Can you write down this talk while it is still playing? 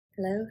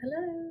Hello,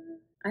 hello.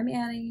 I'm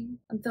Annie.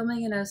 I'm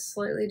filming in a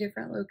slightly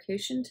different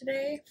location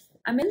today.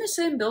 I'm in the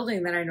same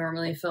building that I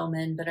normally film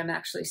in, but I'm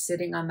actually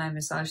sitting on my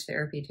massage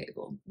therapy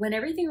table. When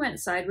everything went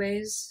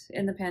sideways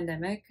in the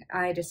pandemic,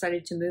 I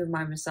decided to move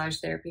my massage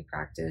therapy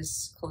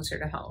practice closer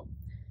to home.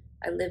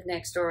 I live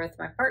next door with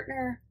my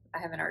partner. I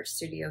have an art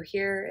studio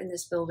here in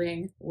this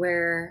building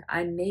where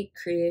I make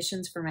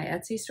creations for my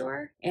Etsy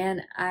store,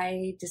 and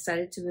I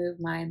decided to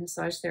move my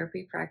massage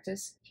therapy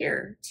practice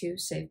here to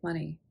save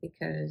money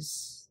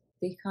because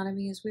the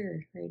economy is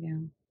weird right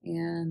now.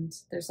 And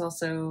there's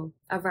also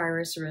a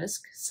virus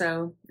risk.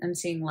 So I'm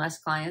seeing less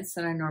clients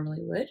than I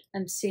normally would.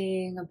 I'm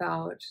seeing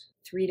about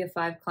 3 to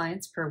 5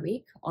 clients per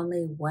week,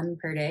 only 1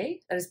 per day.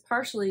 That is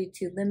partially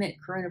to limit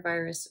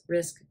coronavirus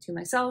risk to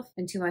myself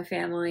and to my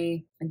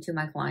family and to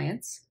my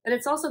clients. But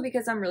it's also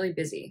because I'm really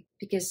busy,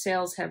 because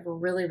sales have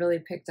really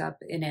picked up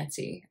in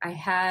Etsy. I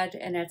had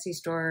an Etsy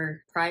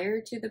store prior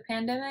to the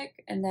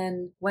pandemic. And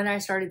then when I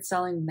started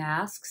selling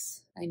masks,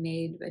 I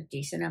made a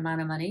decent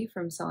amount of money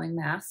from selling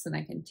masks, and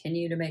I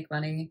continue to make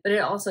money, but it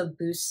also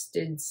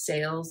boosted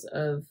sales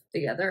of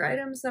the other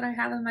items that I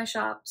have in my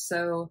shop.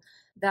 So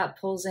that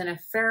pulls in a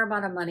fair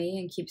amount of money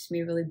and keeps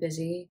me really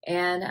busy.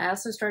 And I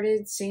also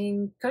started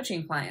seeing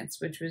coaching clients,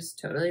 which was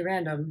totally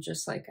random.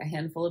 Just like a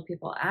handful of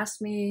people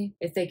asked me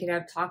if they could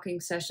have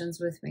talking sessions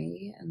with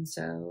me. And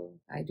so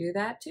I do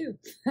that too.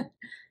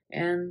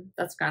 And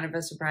that's kind of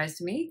a surprise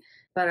to me,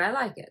 but I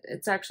like it.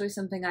 It's actually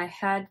something I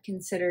had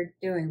considered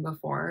doing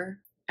before.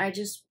 I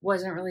just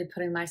wasn't really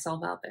putting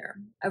myself out there.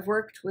 I've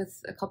worked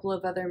with a couple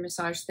of other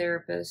massage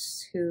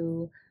therapists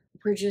who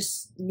were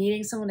just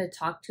needing someone to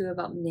talk to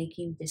about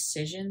making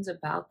decisions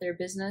about their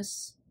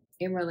business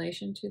in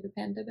relation to the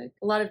pandemic.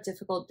 A lot of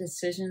difficult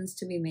decisions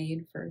to be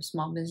made for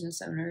small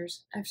business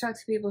owners. I've talked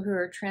to people who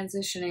are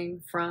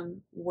transitioning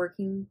from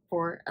working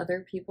for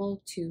other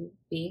people to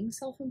being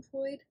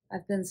self-employed.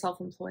 I've been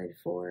self-employed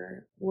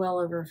for well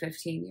over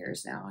 15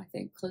 years now, I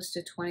think close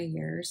to 20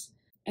 years.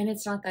 And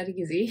it's not that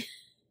easy.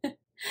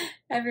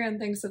 Everyone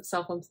thinks of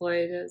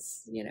self-employed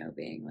as,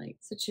 being like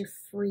such a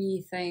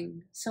free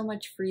thing, so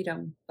much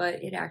freedom,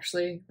 but it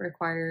actually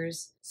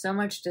requires so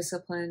much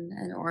discipline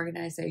and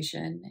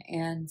organization.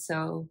 And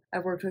so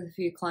I've worked with a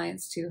few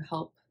clients to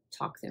help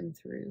talk them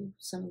through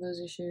some of those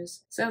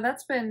issues. So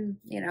that's been,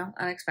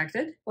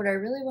 unexpected. What I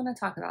really want to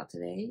talk about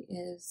today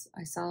is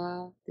I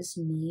saw this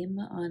meme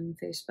on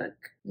Facebook.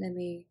 Let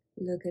me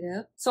look it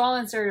up. So I'll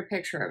insert a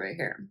picture of it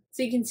here.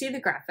 So you can see the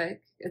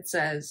graphic. It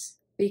says,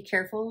 "Be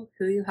careful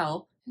who you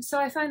help." So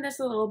I find this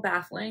a little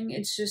baffling.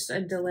 It's just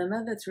a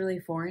dilemma that's really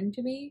foreign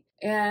to me.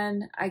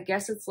 And I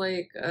guess it's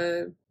like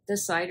a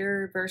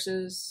decider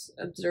versus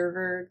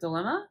observer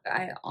dilemma.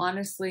 I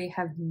honestly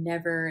have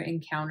never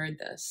encountered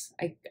this.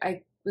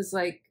 I was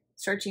like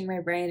searching my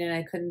brain and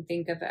I couldn't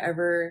think of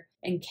ever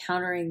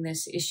encountering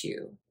this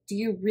issue. Do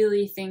you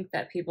really think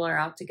that people are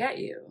out to get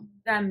you?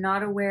 I'm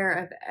not aware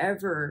of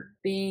ever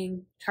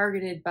being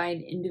targeted by an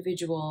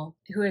individual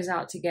who is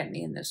out to get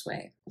me in this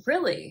way.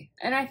 Really?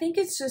 And I think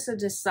it's just a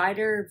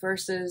decider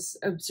versus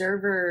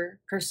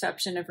observer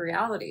perception of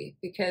reality,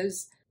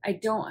 because I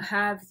don't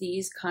have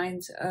these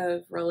kinds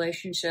of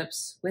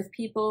relationships with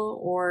people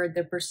or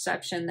the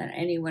perception that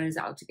anyone is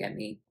out to get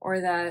me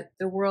or that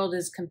the world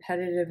is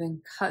competitive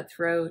and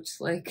cutthroat.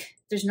 Like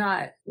there's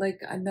not like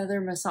another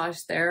massage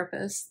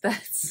therapist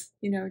that's,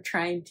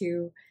 trying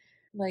to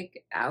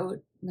like out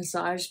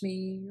massage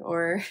me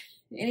or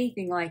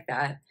anything like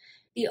that.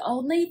 The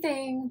only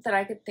thing that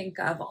I could think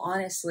of,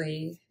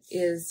 honestly,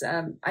 is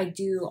I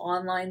do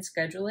online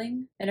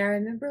scheduling. And I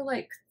remember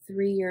like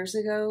 3 years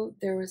ago,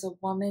 there was a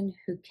woman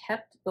who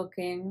kept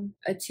booking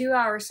a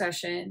 2-hour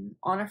session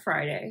on a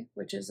Friday,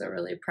 which is a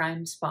really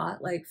prime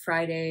spot, like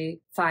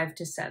Friday 5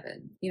 to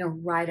 7,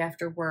 right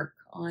after work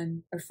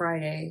on a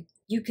Friday.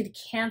 You could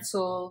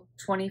cancel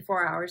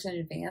 24 hours in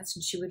advance,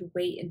 and she would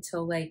wait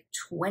until like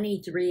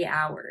 23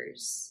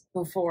 hours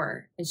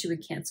before and she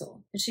would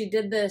cancel. And she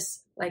did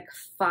this like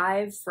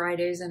 5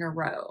 Fridays in a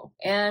row.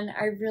 And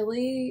I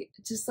really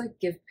just like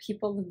give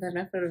people the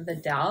benefit of the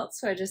doubt.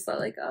 So I just thought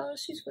like, oh,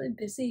 she's really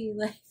busy.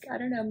 Like, I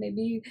don't know,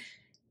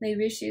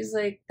 maybe she's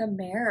like the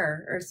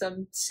mayor or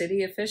some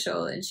city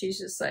official and she's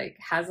just like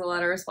has a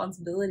lot of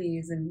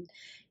responsibilities, and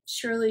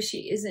surely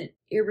she isn't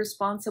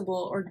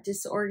irresponsible or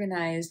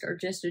disorganized or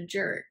just a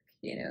jerk.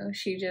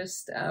 She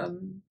just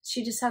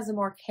has a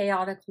more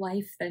chaotic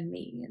life than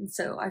me. And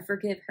so I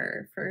forgive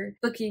her for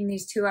booking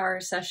these 2-hour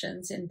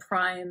sessions in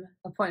prime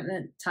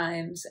appointment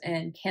times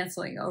and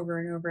canceling over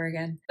and over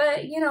again.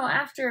 But,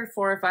 after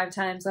 4 or 5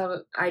 times,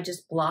 I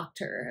just blocked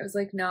her. I was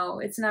like, no,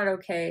 it's not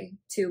okay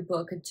to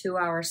book a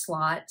 2-hour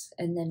slot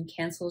and then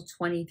cancel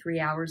 23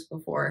 hours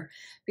before,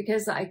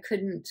 because I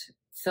couldn't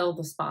fill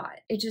the spot.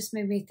 It just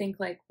made me think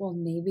like, well,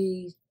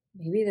 maybe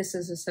this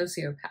is a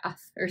sociopath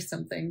or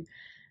something.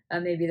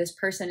 Maybe this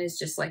person is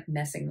just like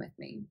messing with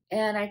me.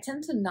 And I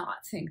tend to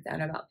not think that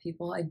about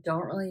people. I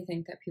don't really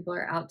think that people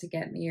are out to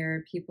get me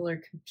or people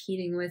are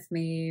competing with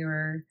me,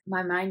 or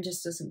my mind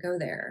just doesn't go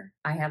there.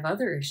 I have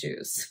other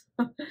issues.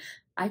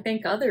 I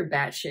think other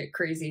batshit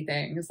crazy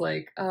things.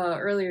 Like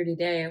earlier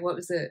today, what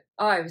was it?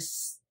 Oh, I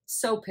was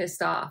so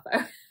pissed off.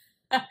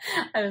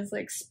 I was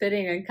like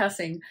spitting and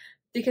cussing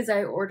because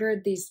I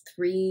ordered these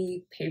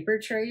 3 paper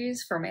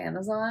trays from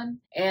Amazon,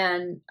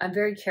 and I'm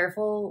very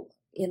careful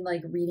in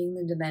like reading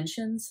the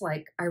dimensions.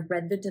 Like I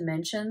read the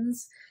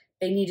dimensions.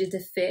 They needed to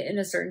fit in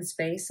a certain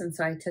space. And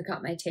so I took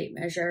out my tape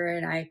measure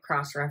and I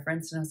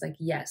cross-referenced and I was like,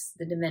 yes,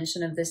 the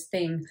dimension of this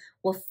thing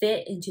will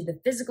fit into the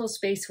physical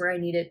space where I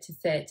need it to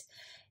fit.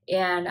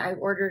 And I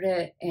ordered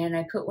it and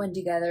I put one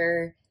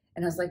together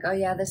and I was like, oh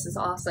yeah, this is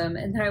awesome.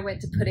 And then I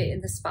went to put it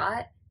in the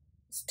spot.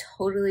 It's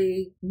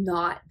totally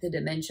not the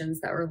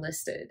dimensions that were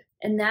listed.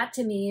 And that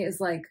to me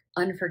is like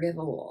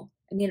unforgivable.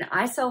 I mean,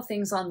 I sell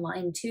things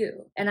online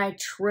too, and I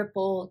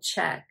triple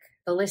check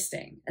the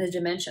listing and the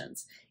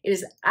dimensions. It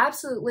is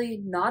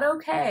absolutely not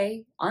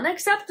okay,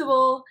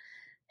 unacceptable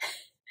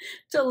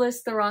to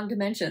list the wrong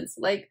dimensions.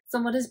 Like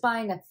someone is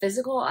buying a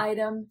physical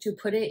item to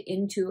put it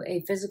into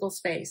a physical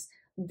space.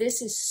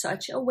 This is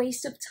such a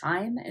waste of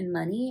time and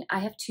money. I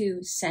have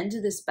to send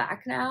this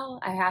back now.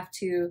 I have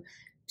to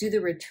do the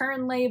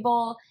return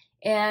label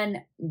and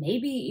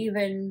maybe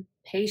even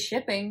pay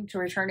shipping to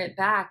return it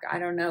back. I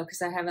don't know,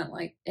 because I haven't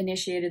like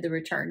initiated the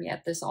return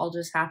yet. This all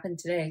just happened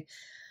today.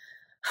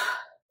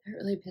 It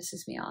really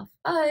pisses me off.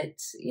 But,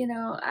 you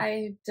know,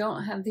 I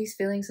don't have these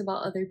feelings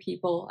about other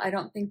people. I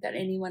don't think that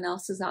anyone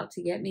else is out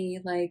to get me.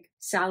 Like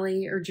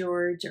Sally or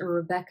George or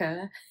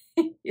Rebecca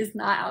is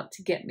not out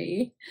to get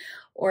me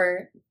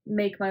or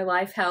make my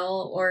life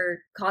hell or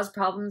cause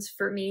problems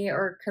for me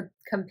or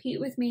compete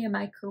with me in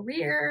my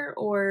career.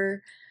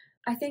 Or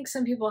I think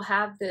some people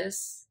have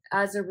this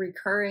as a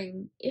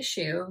recurring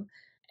issue.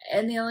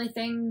 And the only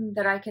thing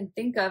that I can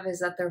think of is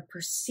that they're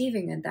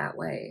perceiving it that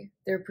way.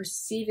 They're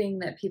perceiving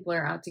that people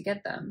are out to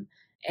get them.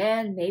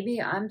 And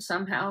maybe I'm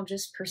somehow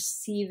just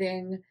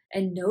perceiving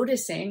and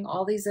noticing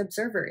all these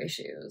observer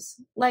issues.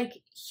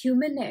 Like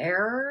human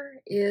error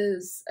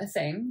is a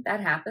thing that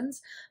happens,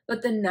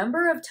 but the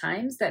number of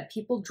times that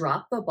people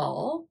drop the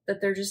ball, that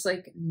they're just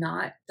like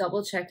not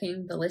double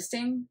checking the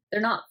listing,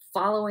 they're not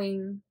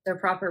following their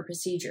proper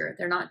procedure,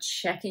 they're not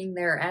checking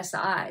their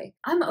SI.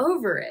 I'm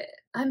over it.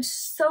 I'm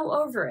so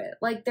over it.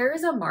 Like there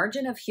is a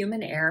margin of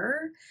human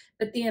error,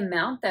 but the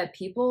amount that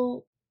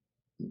people,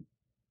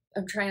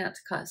 I'm trying not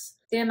to cuss,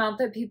 the amount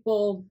that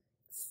people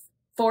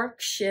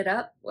fork shit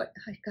up. What?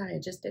 God, I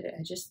just did it.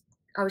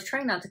 I was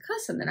trying not to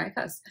cuss and then I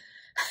cussed.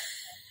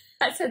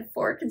 I said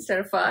fork instead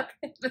of fuck,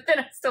 but then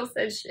I still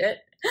said shit.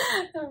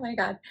 Oh my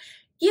God.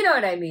 You know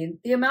what I mean?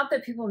 The amount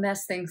that people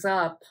mess things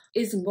up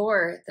is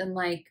more than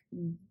like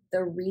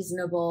the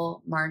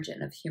reasonable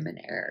margin of human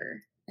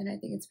error. And I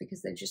think it's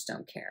because they just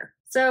don't care.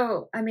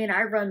 So, I mean,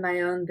 I run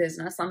my own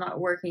business. I'm not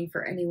working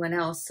for anyone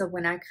else. So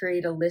when I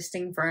create a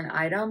listing for an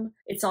item,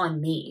 it's on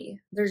me.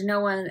 There's no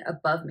one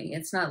above me.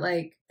 It's not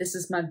like this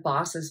is my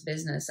boss's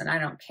business and I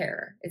don't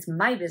care. It's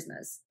my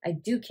business. I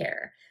do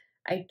care.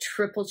 I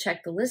triple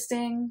check the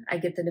listing. I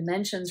get the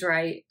dimensions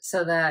right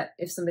so that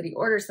if somebody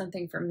orders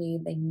something from me,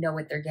 they know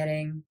what they're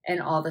getting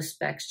and all the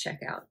specs check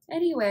out.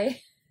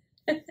 Anyway,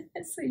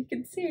 so you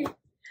can see,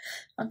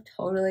 I'm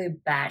totally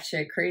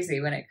batshit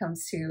crazy when it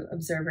comes to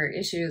observer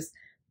issues,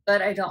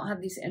 but I don't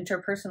have these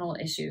interpersonal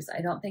issues.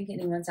 I don't think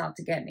anyone's out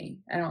to get me.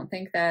 I don't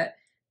think that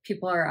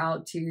people are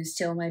out to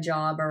steal my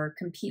job or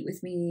compete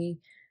with me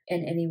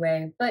in any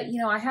way. But,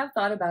 you know, I have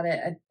thought about it.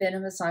 I've been a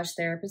massage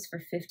therapist for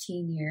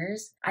 15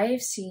 years. I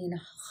have seen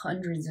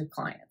hundreds of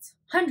clients,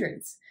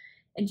 hundreds.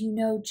 And you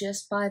know,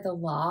 just by the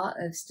law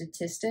of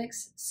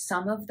statistics,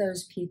 some of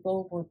those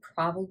people were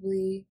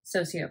probably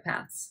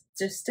sociopaths.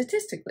 Just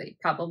statistically,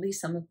 probably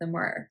some of them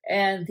were.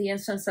 And the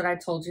instance that I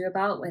told you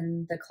about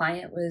when the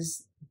client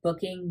was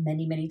booking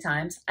many, many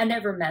times, I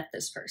never met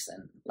this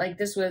person. Like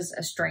this was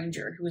a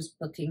stranger who was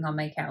booking on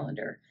my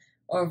calendar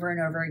over and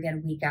over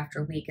again, week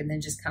after week, and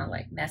then just kind of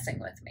like messing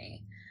with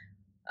me.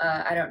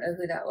 I don't know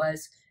who that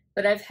was.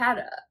 But I've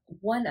had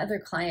one other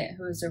client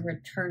who was a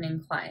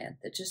returning client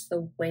that just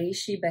the way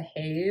she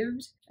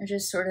behaved, I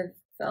just sort of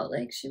felt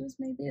like she was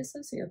maybe a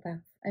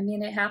sociopath. I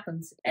mean, it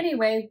happens.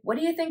 Anyway, what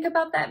do you think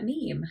about that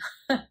meme?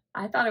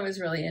 I thought it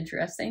was really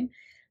interesting.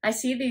 I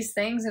see these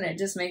things and it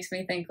just makes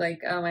me think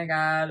like, oh my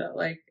God,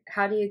 like,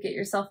 how do you get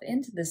yourself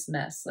into this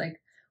mess? Like,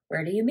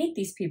 where do you meet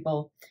these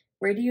people?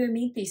 Where do you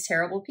meet these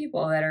terrible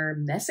people that are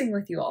messing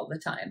with you all the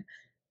time?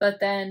 But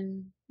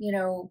then, you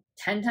know,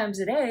 10 times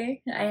a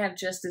day, I have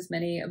just as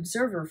many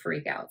observer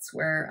freakouts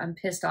where I'm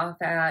pissed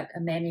off at a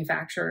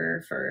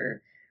manufacturer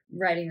for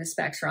writing the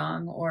specs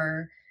wrong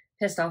or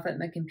pissed off at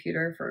my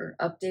computer for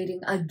updating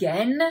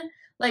again.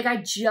 Like I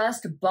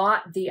just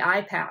bought the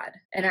iPad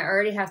and I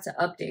already have to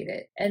update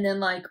it. And then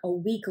like a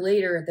week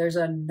later, there's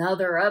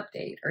another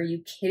update. Are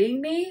you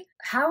kidding me?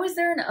 How is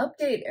there an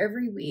update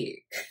every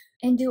week?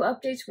 And do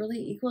updates really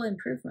equal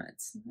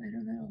improvements? I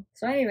don't know.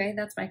 So anyway,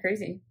 that's my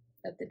crazy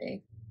of the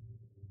day.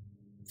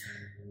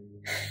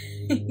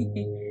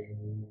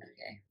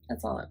 Okay,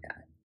 that's all I've got.